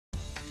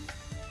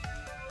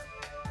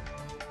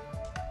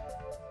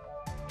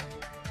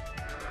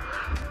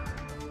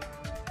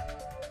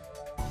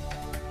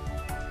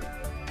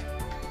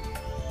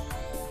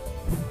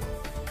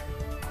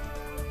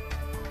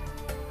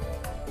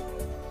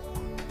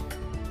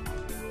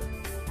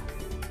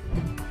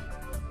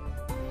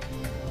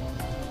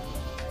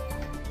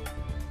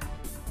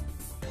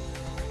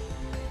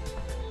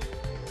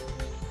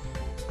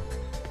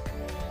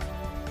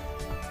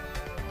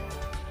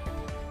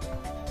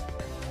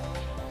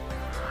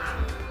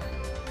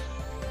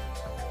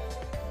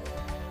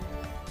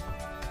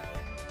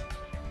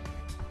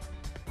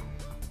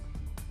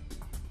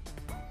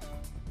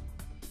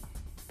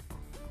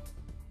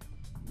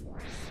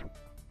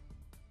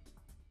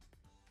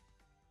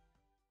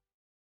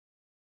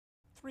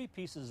three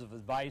pieces of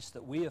advice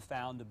that we have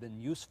found have been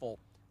useful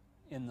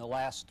in the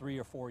last 3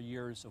 or 4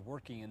 years of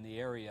working in the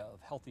area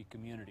of healthy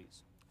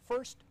communities.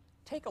 First,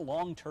 take a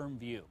long-term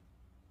view.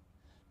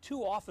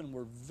 Too often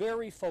we're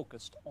very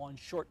focused on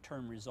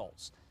short-term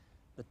results.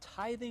 The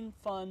tithing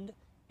fund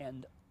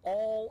and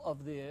all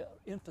of the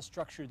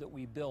infrastructure that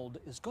we build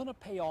is going to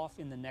pay off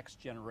in the next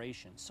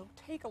generation. So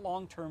take a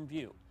long-term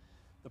view.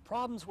 The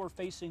problems we're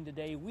facing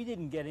today, we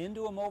didn't get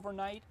into them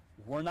overnight.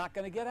 We're not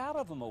going to get out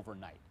of them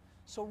overnight.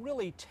 So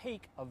really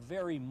take a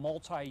very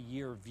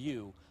multi-year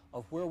view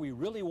of where we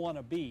really want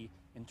to be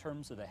in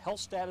terms of the health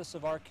status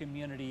of our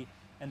community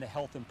and the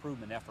health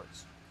improvement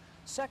efforts.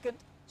 Second,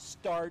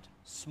 start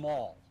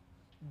small.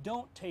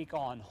 Don't take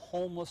on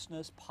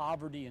homelessness,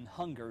 poverty, and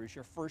hunger as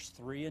your first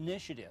 3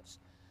 initiatives.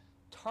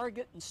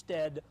 Target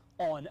instead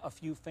on a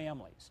few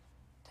families.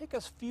 Take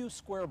a few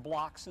square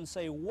blocks and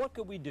say, what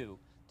could we do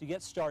to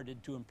get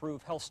started to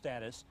improve health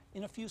status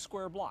in a few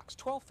square blocks?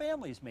 12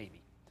 families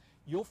maybe.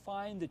 You'll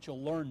find that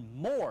you'll learn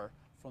more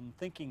from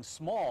thinking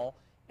small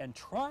and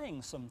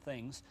trying some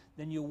things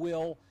than you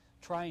will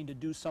trying to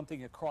do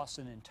something across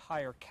an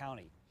entire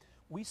county.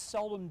 We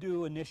seldom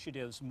do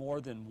initiatives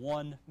more than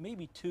 1,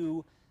 maybe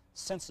 2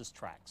 census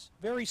tracts.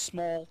 Very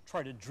small,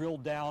 try to drill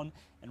down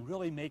and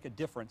really make a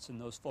difference in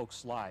those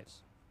folks'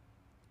 lives.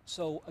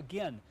 So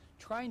again,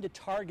 trying to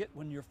target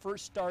when you're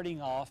first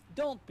starting off,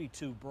 don't be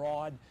too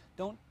broad,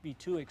 don't be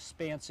too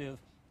expansive,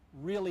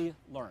 really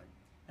learn.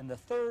 And the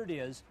third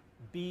is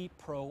be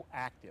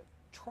proactive.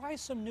 Try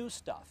some new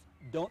stuff.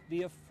 Don't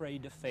be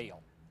afraid to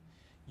fail.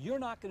 You're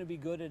not going to be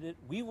good at it.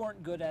 We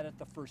weren't good at it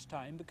the first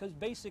time because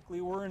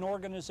basically we're in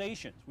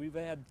organizations. We've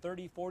had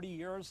 30, 40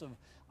 years of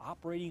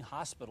operating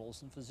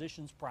hospitals and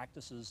physicians'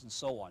 practices and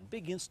so on.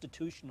 Big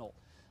institutional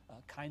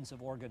kinds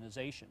of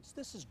organizations.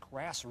 This is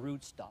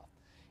grassroots stuff.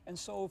 And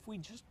so if we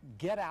just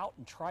get out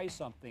and try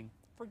something,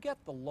 forget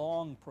the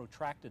long,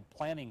 protracted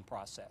planning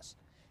process.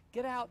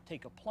 Get out,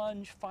 take a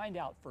plunge, find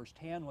out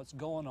firsthand what's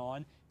going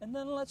on, and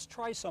then let's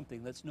try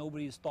something that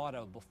nobody's thought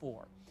of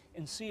before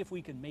and see if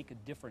we can make a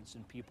difference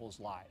in people's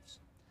lives.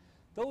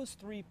 Those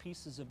 3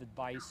 pieces of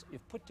advice,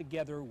 if put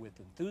together with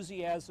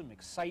enthusiasm,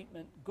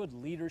 excitement, good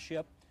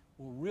leadership,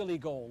 will really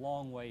go a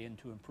long way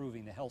into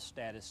improving the health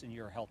status in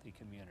your healthy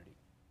community.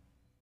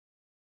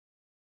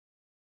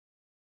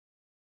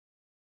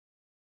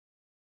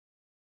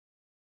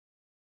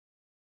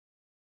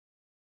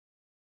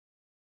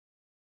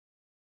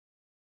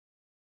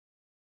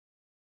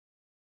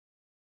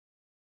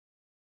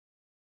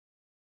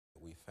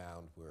 We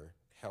found were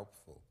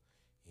helpful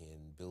in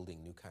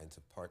building new kinds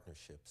of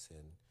partnerships in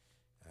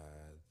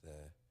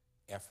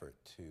the effort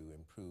to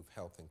improve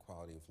health and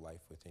quality of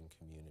life within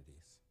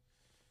communities.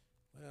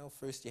 Well,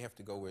 first you have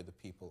to go where the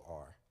people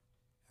are.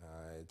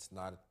 It's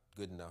not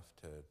good enough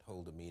to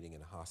hold a meeting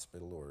in a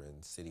hospital or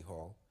in City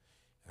Hall.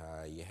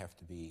 You have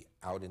to be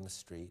out in the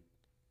street,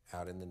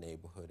 out in the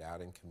neighborhood,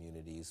 out in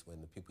communities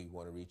when the people you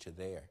want to reach are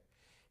there.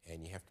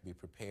 And you have to be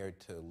prepared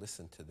to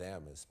listen to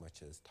them as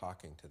much as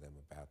talking to them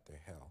about their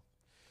health.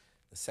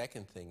 The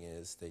second thing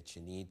is that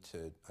you need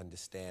to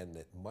understand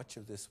that much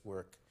of this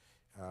work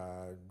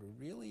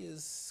really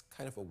is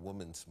kind of a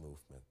woman's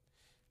movement.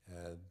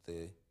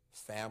 The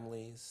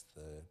families,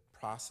 the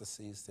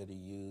processes that are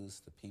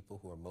used, the people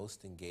who are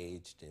most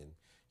engaged in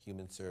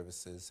human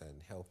services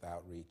and health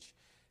outreach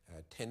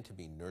tend to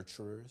be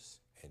nurturers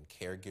and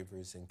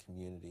caregivers in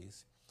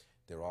communities.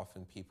 They're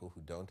often people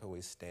who don't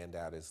always stand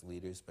out as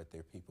leaders, but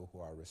they're people who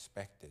are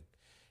respected.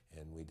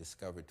 And we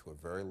discovered to a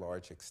very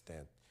large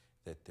extent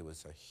that there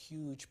was a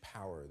huge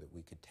power that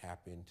we could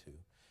tap into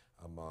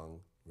among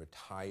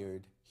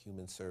retired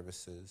human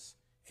services,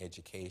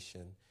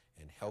 education,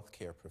 and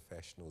healthcare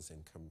professionals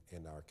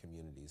in our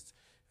communities,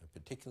 and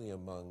particularly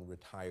among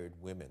retired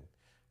women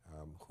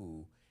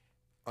who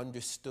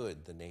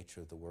understood the nature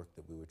of the work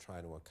that we were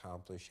trying to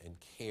accomplish and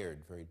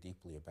cared very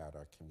deeply about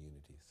our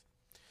communities.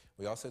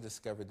 We also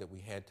discovered that we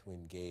had to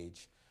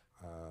engage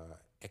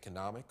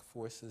economic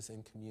forces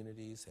in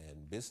communities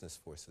and business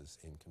forces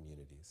in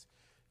communities.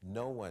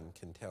 No one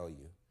can tell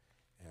you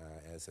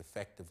as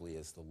effectively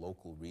as the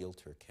local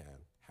realtor can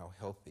how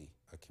healthy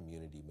a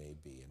community may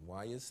be. And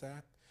why is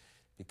that?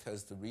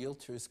 Because the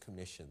realtor's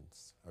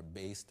commissions are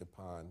based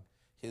upon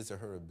his or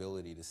her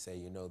ability to say,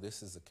 you know,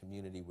 this is a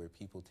community where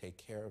people take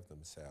care of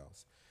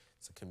themselves.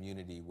 It's a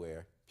community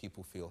where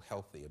people feel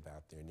healthy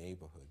about their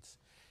neighborhoods.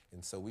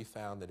 And so we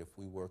found that if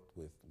we worked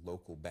with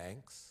local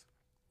banks,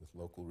 with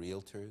local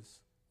realtors,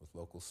 with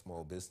local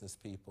small business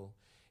people,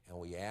 and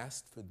we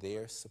asked for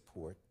their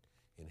support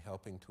in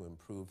helping to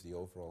improve the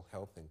overall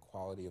health and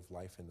quality of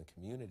life in the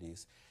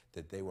communities,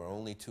 that they were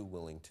only too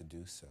willing to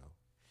do so.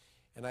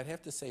 And I'd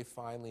have to say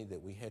finally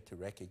that we had to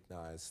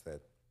recognize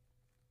that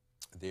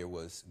there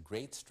was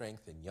great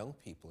strength in young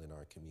people in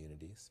our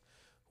communities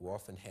who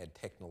often had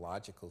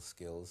technological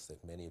skills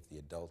that many of the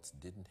adults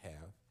didn't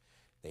have.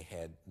 They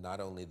had not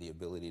only the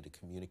ability to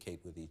communicate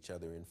with each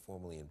other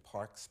informally in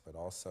parks, but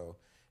also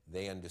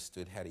they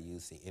understood how to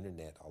use the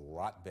internet a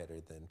lot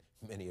better than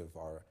many of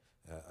our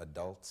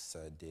adults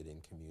did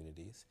in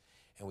communities.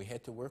 And we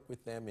had to work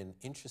with them in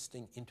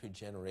interesting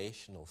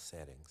intergenerational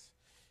settings.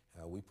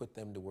 We put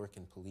them to work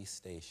in police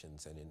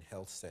stations and in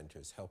health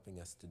centers, helping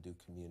us to do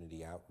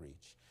community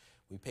outreach.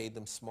 We paid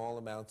them small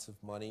amounts of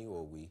money,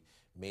 or we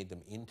made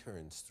them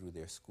interns through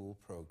their school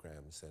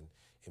programs and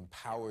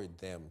empowered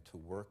them to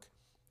work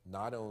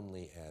not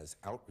only as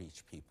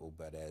outreach people,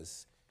 but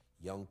as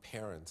young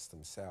parents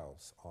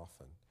themselves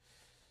often.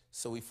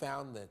 So we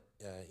found that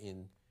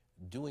in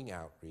doing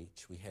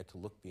outreach, we had to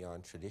look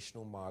beyond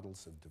traditional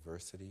models of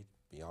diversity,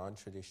 beyond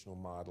traditional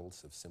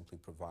models of simply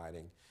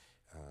providing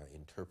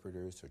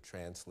interpreters or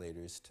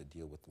translators to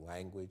deal with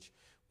language.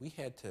 We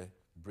had to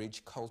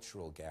bridge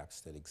cultural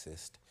gaps that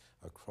exist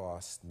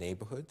across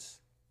neighborhoods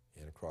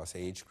and across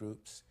age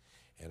groups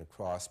and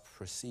across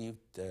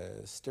perceived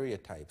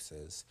stereotypes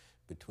as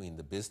between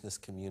the business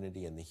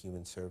community and the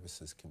human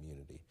services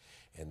community.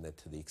 And that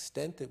to the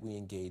extent that we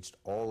engaged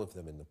all of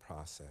them in the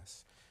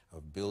process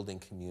of building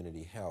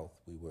community health,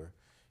 we were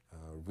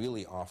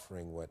really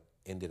offering what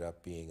ended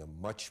up being a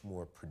much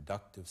more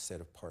productive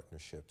set of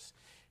partnerships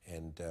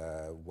and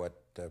what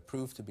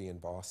proved to be in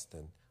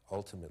Boston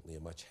ultimately a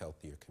much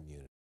healthier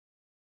community.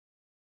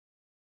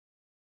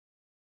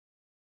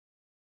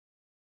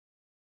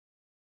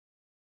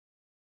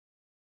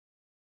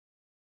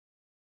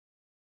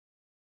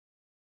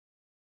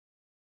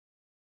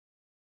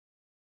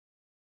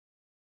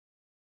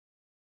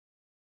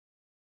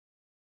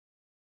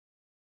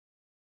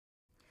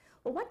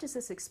 Well, what does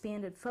this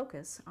expanded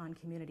focus on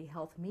community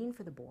health mean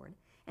for the board,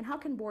 and how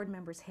can board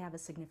members have a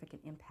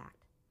significant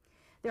impact?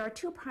 There are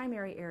two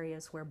primary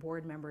areas where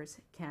board members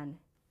can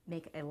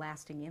make a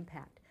lasting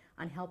impact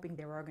on helping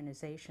their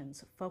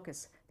organizations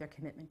focus their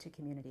commitment to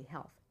community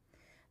health.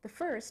 The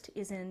first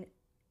is in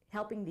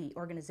helping the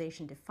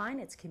organization define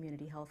its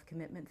community health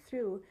commitment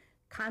through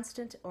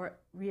constant or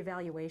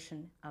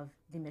reevaluation of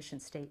the mission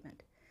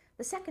statement.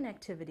 The second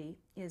activity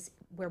is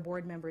where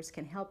board members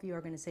can help the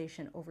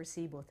organization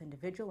oversee both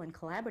individual and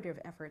collaborative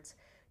efforts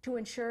to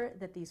ensure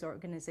that these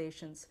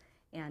organizations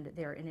and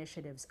their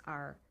initiatives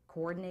are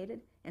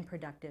coordinated and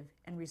productive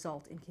and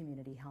result in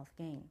community health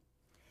gain.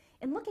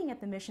 In looking at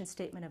the mission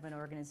statement of an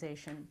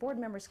organization, board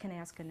members can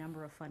ask a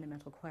number of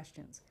fundamental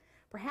questions.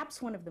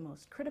 Perhaps one of the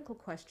most critical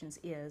questions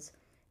is,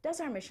 does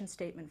our mission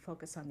statement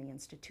focus on the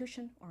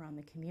institution or on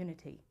the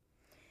community?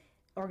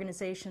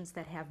 Organizations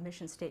that have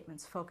mission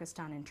statements focused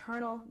on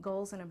internal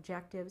goals and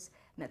objectives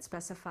and that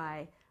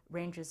specify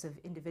ranges of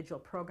individual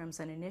programs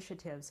and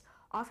initiatives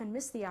often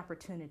miss the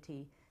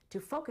opportunity to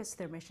focus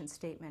their mission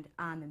statement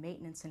on the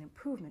maintenance and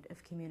improvement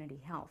of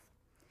community health.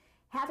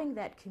 Having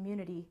that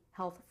community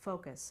health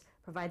focus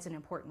provides an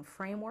important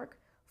framework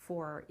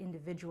for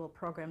individual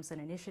programs and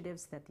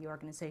initiatives that the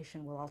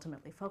organization will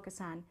ultimately focus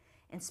on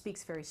and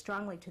speaks very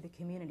strongly to the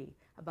community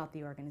about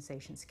the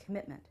organization's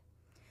commitment.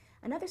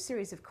 Another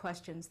series of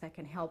questions that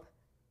can help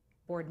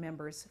board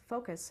members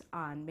focus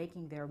on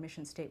making their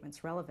mission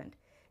statements relevant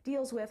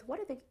deals with what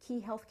are the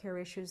key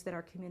healthcare issues that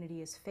our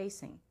community is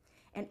facing,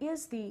 and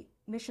is the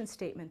mission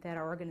statement that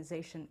our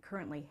organization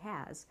currently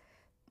has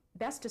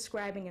best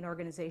describing an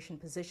organization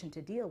positioned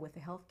to deal with the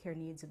healthcare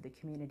needs of the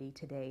community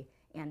today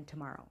and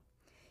tomorrow.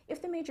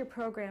 If the major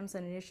programs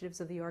and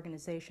initiatives of the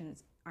organization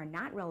are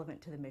not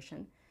relevant to the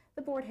mission,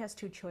 the board has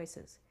two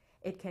choices.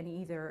 It can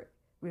either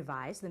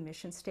revise the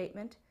mission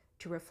statement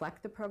to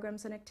reflect the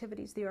programs and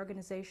activities the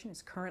organization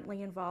is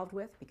currently involved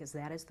with, because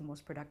that is the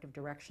most productive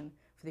direction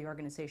for the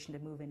organization to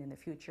move in the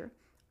future,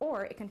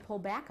 or it can pull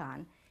back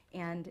on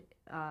and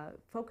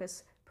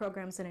focus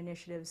programs and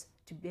initiatives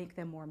to make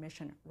them more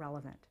mission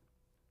relevant.